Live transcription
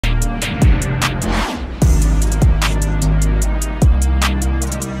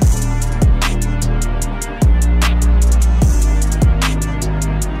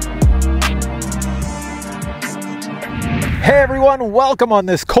everyone, welcome on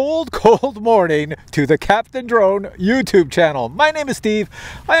this cold morning to the Captain Drone YouTube channel. My name is Steve.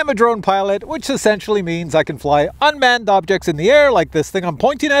 I am a drone pilot, which essentially means I can fly unmanned objects in the air like this thing I'm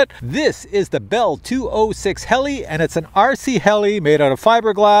pointing at. This is the Bell 206 heli, and it's an RC heli made out of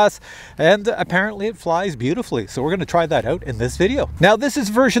fiberglass, and apparently it flies beautifully. So we're going to try that out in this video. Now this is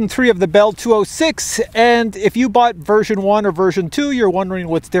version 3 of the Bell 206, and if you bought version 1 or version 2, you're wondering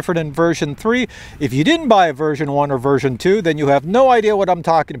what's different in version 3. If you didn't buy a version 1 or version 2, then you have no idea what I'm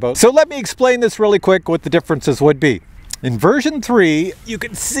talking about. So let me explain this really quick, what the differences would be. In version 3, you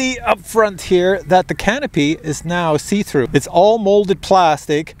can see up front here that the canopy is now see-through. It's all molded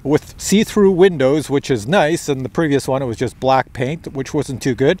plastic with see-through windows, which is nice. And the previous one, it was just black paint, which wasn't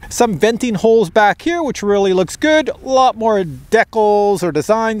too good. Some venting holes back here, which really looks good. A lot more decals or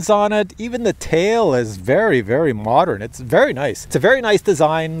designs on it. Even the tail is very modern. It's very nice. It's a very nice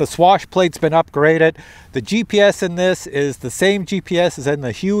design. The swash plate's been upgraded. The GPS in this is the same GPS as in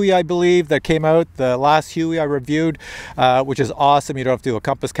the Huey, I believe, that came out, the last Huey I reviewed. Which is awesome. You don't have to do a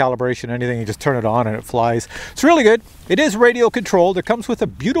compass calibration or anything. You just turn it on and it flies. It's really good. It is radio controlled. It comes with a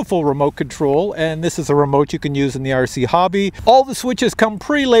beautiful remote control, and this is a remote you can use in the RC hobby. All the switches come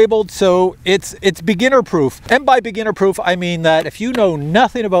pre-labeled, so it's beginner proof. And by beginner proof, I mean that if you know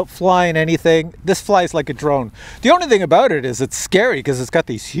nothing about flying anything, this flies like a drone. The only thing about it is it's scary because it's got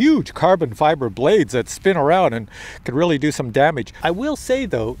these huge carbon fiber blades that spin around and can really do some damage. I will say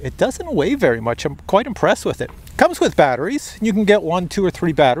though, it doesn't weigh very much. I'm quite impressed with it. Comes with batteries. You can get 1, 2, or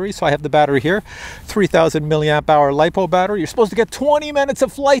 3 batteries. So I have the battery here, 3000 milliamp hour LiPo battery. You're supposed to get 20 minutes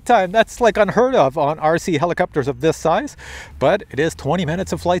of flight time. That's like unheard of on RC helicopters of this size, but it is 20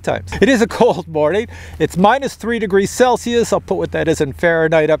 minutes of flight time. It is a cold morning. It's -3 degrees Celsius. I'll put what that is in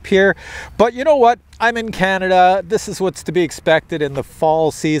Fahrenheit up here. But you know what? I'm in Canada. This is what's to be expected in the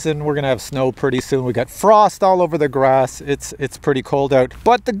fall season. We're gonna have snow pretty soon. We got frost all over the grass. It's pretty cold out.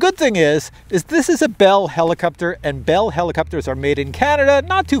 But the good thing is this is a Bell helicopter, and Bell helicopters are made in Canada,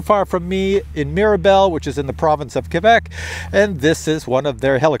 not too far from me in Mirabel, which is in the province of Quebec. And this is one of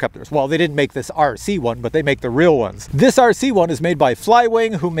their helicopters. Well, they didn't make this RC one, but they make the real ones. This RC one is made by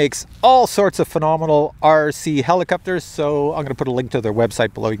Flywing, who makes all sorts of phenomenal RC helicopters. So I'm gonna put a link to their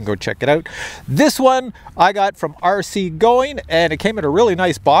website below. You can go check it out. This one I got from RC Going, and it came in a really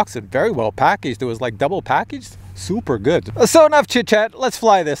nice box and very well packaged. It was like double packaged. Super good. So enough chit chat, let's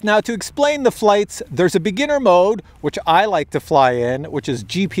fly this. Now to explain the flights, there's a beginner mode, which I like to fly in, which is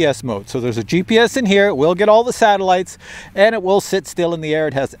GPS mode. So there's a GPS in here, it will get all the satellites, and it will sit still in the air.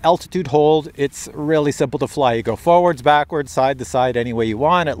 It has altitude hold. It's really simple to fly. You go forwards, backwards, side to side, any way you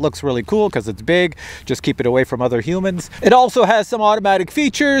want. It looks really cool because it's big. Just keep it away from other humans. It also has some automatic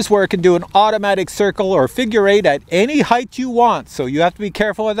features where it can do an automatic circle or figure 8 at any height you want. So you have to be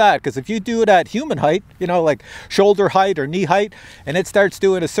careful of that, because if you do it at human height, you know, like shoulder height or knee height, and it starts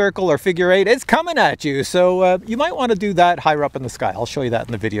doing a circle or figure 8, it's coming at you. So you might want to do that higher up in the sky. I'll show you that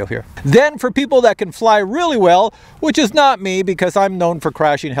in the video here. Then for people that can fly really well, which is not me because I'm known for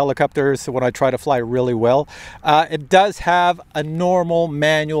crashing helicopters when I try to fly really well, it does have a normal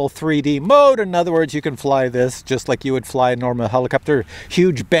manual 3D mode. In other words, you can fly this just like you would fly a normal helicopter,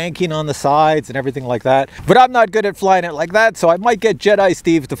 huge banking on the sides and everything like that. But I'm not good at flying it like that, so I might get Jedi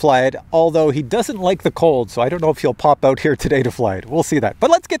Steve to fly it, although he doesn't like the cold, so I don't know if he'll pop out here today to fly it. We'll see that.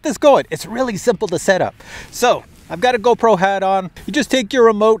 But let's get this going. It's really simple to set up. So I've got a GoPro hat on. You just take your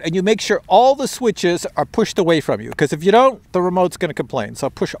remote and you make sure all the switches are pushed away from you, because if you don't, the remote's going to complain. So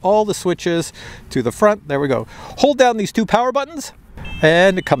push all the switches to the front. There we go. Hold down these 2 power buttons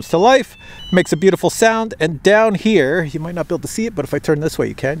and it comes to life. Makes a beautiful sound. And down here, you might not be able to see it, but if I turn this way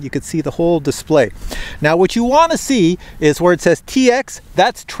you can see the whole display. Now what you want to see is where it says TX,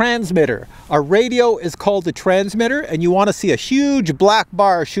 that's transmitter. Our radio is called the transmitter, and you want to see a huge black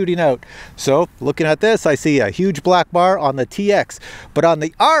bar shooting out. So looking at this, I see a huge black bar on the TX, but on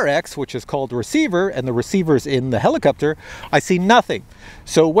the RX, which is called receiver, and the receiver's in the helicopter, I see nothing.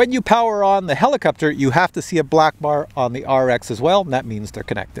 So when you power on the helicopter, you have to see a black bar on the RX as well, and that means they're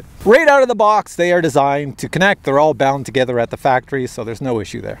connected. Right out of the box, they are designed to connect. They're all bound together at the factory, so there's no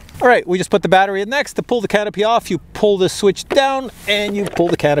issue there. All right, we just put the battery in next. To pull the canopy off, you pull the switch down and you pull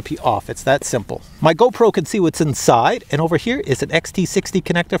the canopy off. It's that simple. My GoPro can see what's inside, and over here is an XT60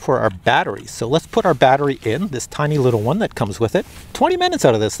 connector for our battery. So let's put our battery in, this tiny little one that comes with it. 20 minutes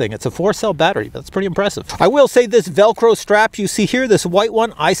out of this thing. It's a 4-cell battery. That's pretty impressive. I will say this Velcro strap you see here, this white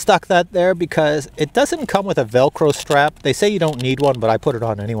one, I stuck that there because it doesn't come with a Velcro strap. They say you don't need one, but I put it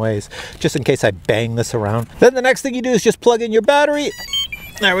on anyways, just in case I bang this around. Then the next thing you do is just plug in your battery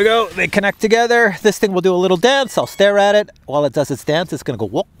There we go. They connect together. This thing will do a little dance. I'll stare at it. While it does its dance, it's going to go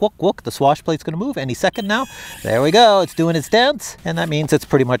whook, whook, whook. The swash plate's going to move any second now. There we go. It's doing its dance. And that means it's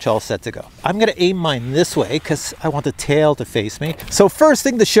pretty much all set to go. I'm going to aim mine this way because I want the tail to face me. So first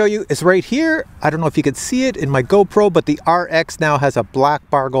thing to show you is right here. I don't know if you can see it in my GoPro, but the RX now has a black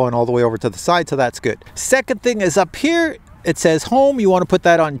bar going all the way over to the side. So that's good. Second thing is up here. It says home. You want to put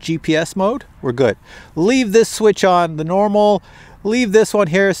that on GPS mode. We're good. Leave this switch on the normal. Leave this one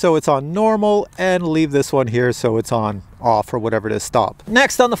here so it's on normal, and leave this one here so it's on off or whatever it is, stop.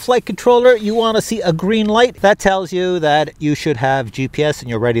 Next on the flight controller, you want to see a green light. That tells you that you should have GPS and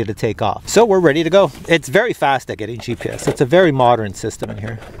you're ready to take off. So we're ready to go. It's very fast at getting GPS. It's a very modern system in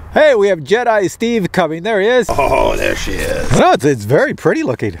here. Hey, we have Jedi Steve coming. There he is. Oh, there she is. No, it's very pretty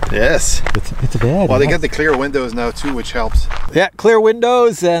looking. Yes. It's bad. Well, they got the clear windows now too, which helps. Yeah, clear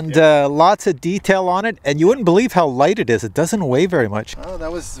windows and lots of detail on it. And you wouldn't believe how light it is. It doesn't weigh very much. Oh,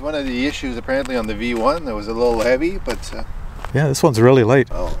 that was one of the issues apparently on the V1. It was a little heavy, but... yeah, this one's really light.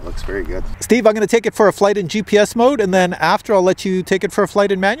 Oh, it looks very good. Steve, I'm going to take it for a flight in GPS mode, and then after I'll let you take it for a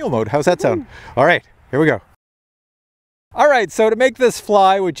flight in manual mode. How's that sound? All right, here we go. All right, so to make this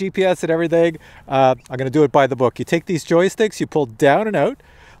fly with GPS and everything, I'm going to do it by the book. You take these joysticks, you pull down and out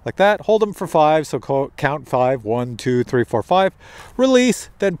like that, hold them for 5, so count 5, 1, 2, 3, 4, 5, release,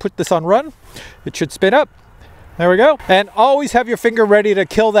 then put this on run. It should spin up. There we go. And always have your finger ready to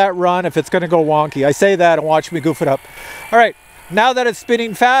kill that run if it's going to go wonky. I say that and watch me goof it up. All right, now that it's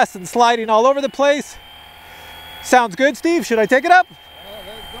spinning fast and sliding all over the place, sounds good, Steve? Should I take it up?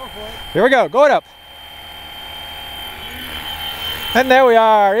 Let's go for it. Here we go, going up. And there we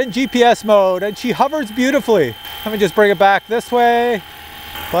are in GPS mode, and she hovers beautifully. Let me just bring it back this way.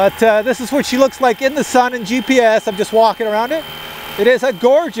 But this is what she looks like in the sun in GPS. I'm just walking around it. It is a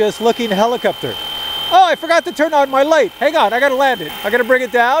gorgeous looking helicopter. Oh, I forgot to turn on my light. Hang on, I gotta land it. I gotta bring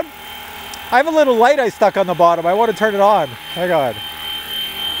it down. I have a little light I stuck on the bottom. I want to turn it on. Hang on.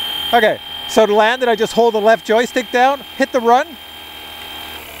 Okay, so to land it, I just hold the left joystick down, hit the run.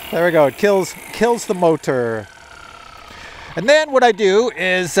 There we go, it kills the motor. And then what I do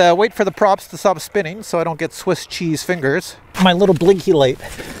is wait for the props to stop spinning so I don't get Swiss cheese fingers. My little blinky light.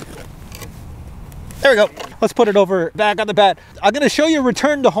 There we go. Let's put it over back on the bat. I'm going to show you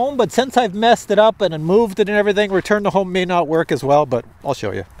return to home, but since I've messed it up and moved it and everything, return to home may not work as well, but I'll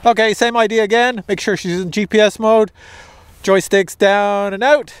show you. Okay, same idea again. Make sure she's in GPS mode. Joysticks down and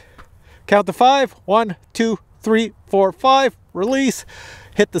out. Count to 5. 1, 2, 3, 4, 5. Release.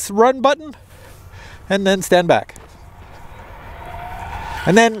 Hit this run button and then stand back.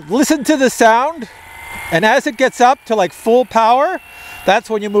 And then listen to the sound. And as it gets up to like full power, that's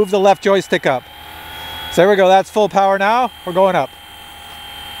when you move the left joystick up. So there we go, that's full power now. We're going up.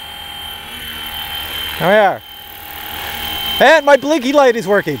 There we are. And my blinky light is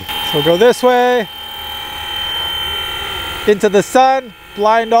working. So we'll go this way. Into the sun,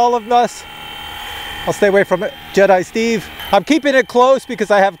 blind all of us. I'll stay away from it. Jedi Steve. I'm keeping it close because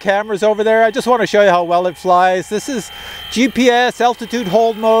I have cameras over there. I just want to show you how well it flies. This is GPS altitude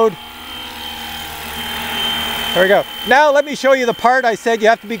hold mode. There we go. Now let me show you the part I said you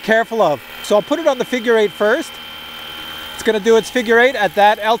have to be careful of. So I'll put it on the figure 8 first. It's going to do its figure 8 at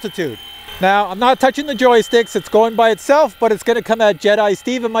that altitude. Now I'm not touching the joysticks. It's going by itself, but it's going to come at Jedi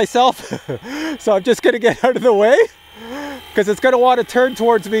Steve and myself. So I'm just going to get out of the way because it's going to want to turn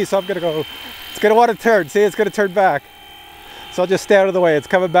towards me. So I'm going to go, it's going to want to turn. See, it's going to turn back. So I'll just stay out of the way. It's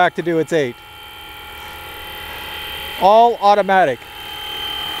coming back to do its 8. All automatic.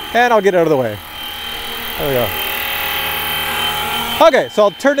 And I'll get out of the way. There we go. Okay, so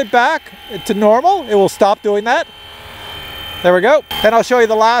I'll turn it back to normal. It will stop doing that. There we go. And I'll show you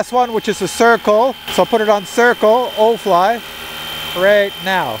the last one, which is a circle. So I'll put it on circle, O-fly, right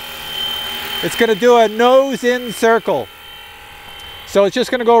now. It's going to do a nose in circle. So it's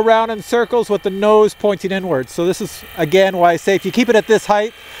just going to go around in circles with the nose pointing inwards. So this is, again, why I say if you keep it at this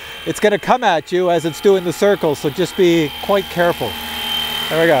height, it's going to come at you as it's doing the circle. So just be quite careful.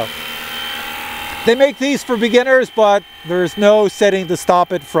 There we go. They make these for beginners, but there's no setting to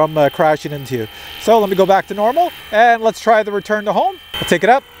stop it from crashing into you. So let me go back to normal and let's try the return to home. I'll take it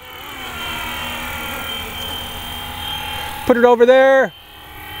up. Put it over there.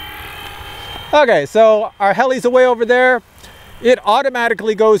 Okay, so our heli's away over there. It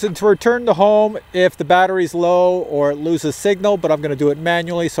automatically goes into return to home if the battery's low or it loses signal, but I'm going to do it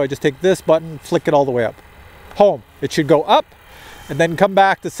manually. So I just take this button, flick it all the way up. Home. It should go up and then come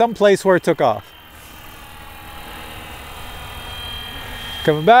back to some place where it took off.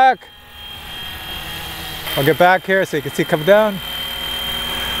 Coming back. I'll get back here so you can see it come down.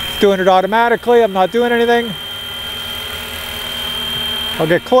 It's doing it automatically. I'm not doing anything. I'll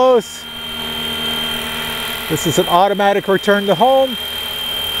get close. This is an automatic return to home.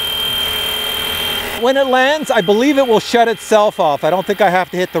 When it lands, I believe it will shut itself off. I don't think I have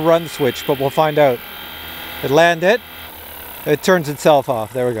to hit the run switch, but we'll find out. It landed. It turns itself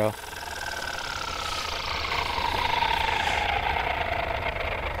off. There we go.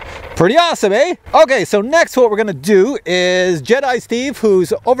 Pretty awesome, eh? Okay, so next what we're gonna do is Jedi Steve,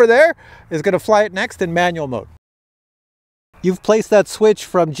 who's over there, is gonna fly it next in manual mode. You've placed that switch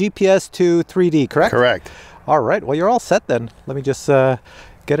from GPS to 3D, correct? Correct. All right, well, you're all set then. Let me just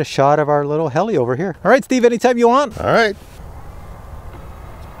get a shot of our little heli over here. All right, Steve, anytime you want. All right.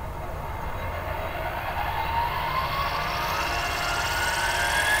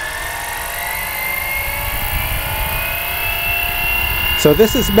 So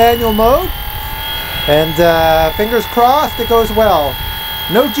this is manual mode, and fingers crossed it goes well.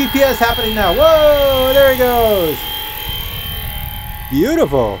 No GPS happening now. Whoa, there he goes.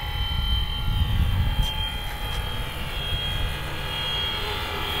 Beautiful.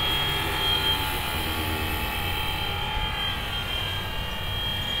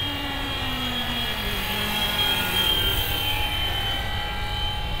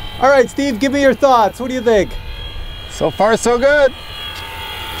 All right, Steve, give me your thoughts. What do you think? So far, so good.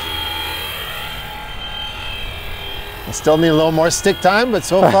 I still need a little more stick time, but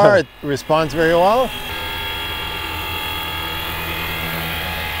so far it responds very well.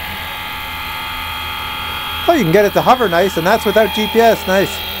 Oh, you can get it to hover nice, and that's without GPS.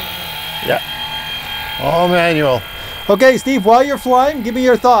 Nice. Yeah. All manual. Okay, Steve, while you're flying, give me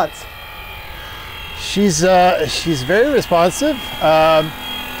your thoughts. She's very responsive.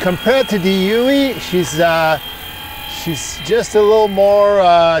 Compared to the Yui, she's just a little more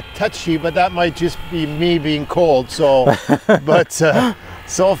touchy, but that might just be me being cold. So, but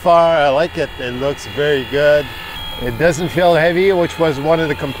so far I like it. It looks very good. It doesn't feel heavy, which was one of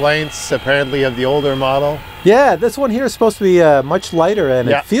the complaints apparently of the older model. Yeah, this one here is supposed to be much lighter, and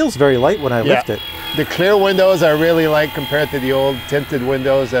it feels very light when I lift it. The clear windows I really like compared to the old tinted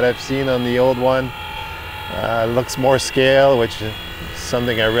windows that I've seen on the old one. Looks more scale, which is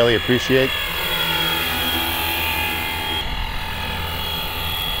something I really appreciate.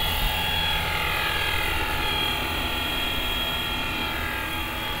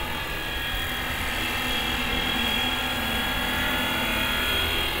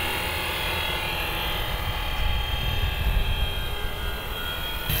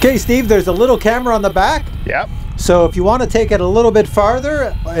 Okay, Steve, there's a little camera on the back. Yep. So if you want to take it a little bit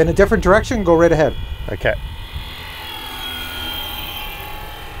farther in a different direction, go right ahead. Okay.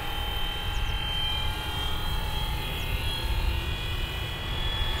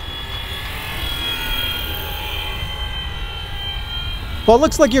 Well, it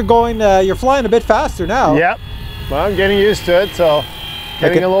looks like you're flying a bit faster now. Yep. Well, I'm getting used to it, so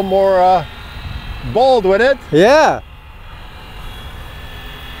getting a little more bold with it. Yeah.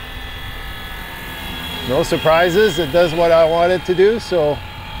 No surprises. It does what I want it to do, so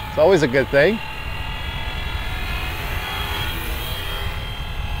it's always a good thing.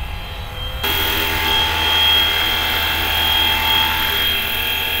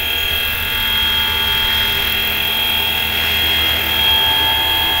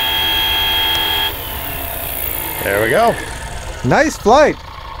 There we go. Nice flight.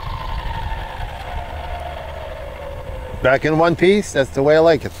 Back in one piece. That's the way I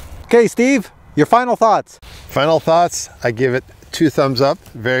like it. Okay, Steve, your final thoughts. Final thoughts. I give it 2 thumbs up.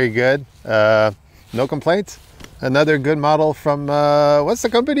 Very good. No complaints. Another good model from, what's the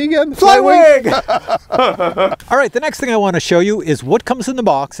company again? Flywing! All right, the next thing I want to show you is what comes in the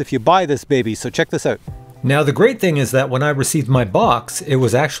box if you buy this baby. So check this out. Now, the great thing is that when I received my box, it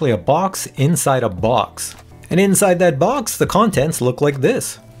was actually a box inside a box. And inside that box, the contents look like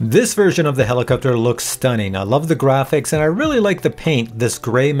this. This version of the helicopter looks stunning. I love the graphics and I really like the paint. This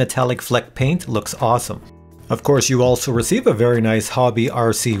gray metallic fleck paint looks awesome. Of course, you also receive a very nice Hobby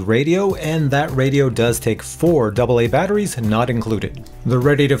RC radio, and that radio does take 4 AA batteries, not included. The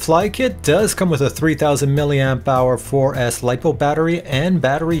Ready to Fly kit does come with a 3000 mAh 4S LiPo battery and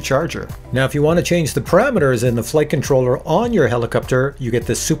battery charger. Now, if you want to change the parameters in the flight controller on your helicopter, you get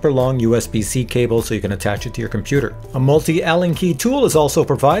this super long USB-C cable so you can attach it to your computer. A multi-Allen key tool is also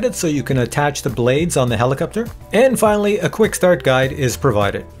provided so you can attach the blades on the helicopter. And finally, a quick start guide is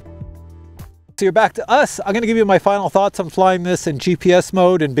provided. So you're back to us. I'm going to give you my final thoughts on flying this in GPS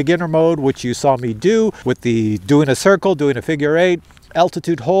mode and beginner mode, which you saw me do with the doing a circle, doing a figure 8,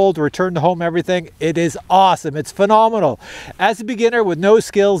 altitude hold, return to home, everything. It is awesome. It's phenomenal. As a beginner with no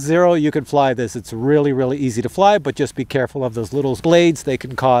skills, 0, you can fly this. It's really, really easy to fly, but just be careful of those little blades. They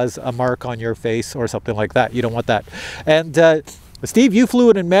can cause a mark on your face or something like that. You don't want that. And Steve, you flew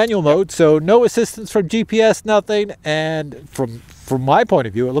it in manual mode, so no assistance from GPS, nothing. And from my point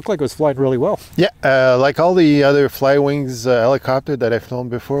of view, it looked like it was flying really well. Yeah, like all the other Flywings helicopter that I've flown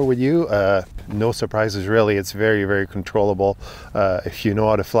before with you, no surprises really. It's very, very controllable. If you know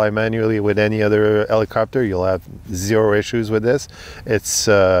how to fly manually with any other helicopter, you'll have zero issues with this. It's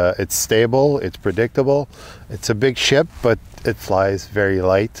stable, it's predictable. It's a big ship, but it flies very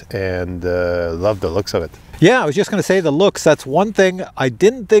light, and love the looks of it. Yeah, I was just going to say the looks. That's one thing. I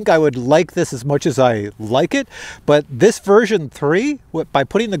didn't think I would like this as much as I like it, but this version 3, by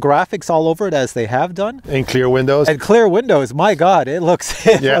putting the graphics all over it as they have done. And clear windows. And clear windows, my God, it looks,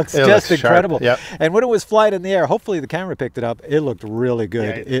 looks just incredible. Yep. And when it was flying in the air, hopefully the camera picked it up, it looked really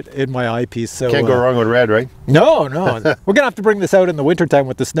good in my eyepiece. So can't go wrong with red, right? No, no. We're going to have to bring this out in the wintertime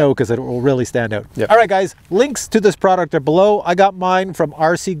with the snow because it will really stand out. Yep. All right, guys, links to this product are below. I got mine from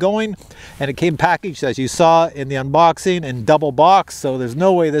RC Going, and it came packaged, as you saw in the unboxing, in double box, so there's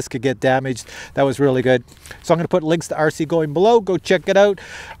no way this could get damaged. That was really good. So I'm going to put links to RC Going below. Go check it out.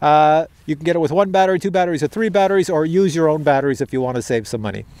 You can get it with 1 battery, 2 batteries, or 3 batteries, or use your own batteries if you want to save some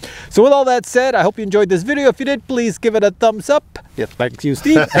money. So with all that said, I hope you enjoyed this video. If you did, please give it a thumbs up. Yeah, thanks you,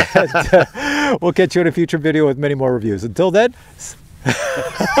 Steve. And, we'll catch you in a future video with many more reviews. Until then,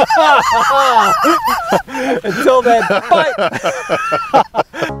 bye.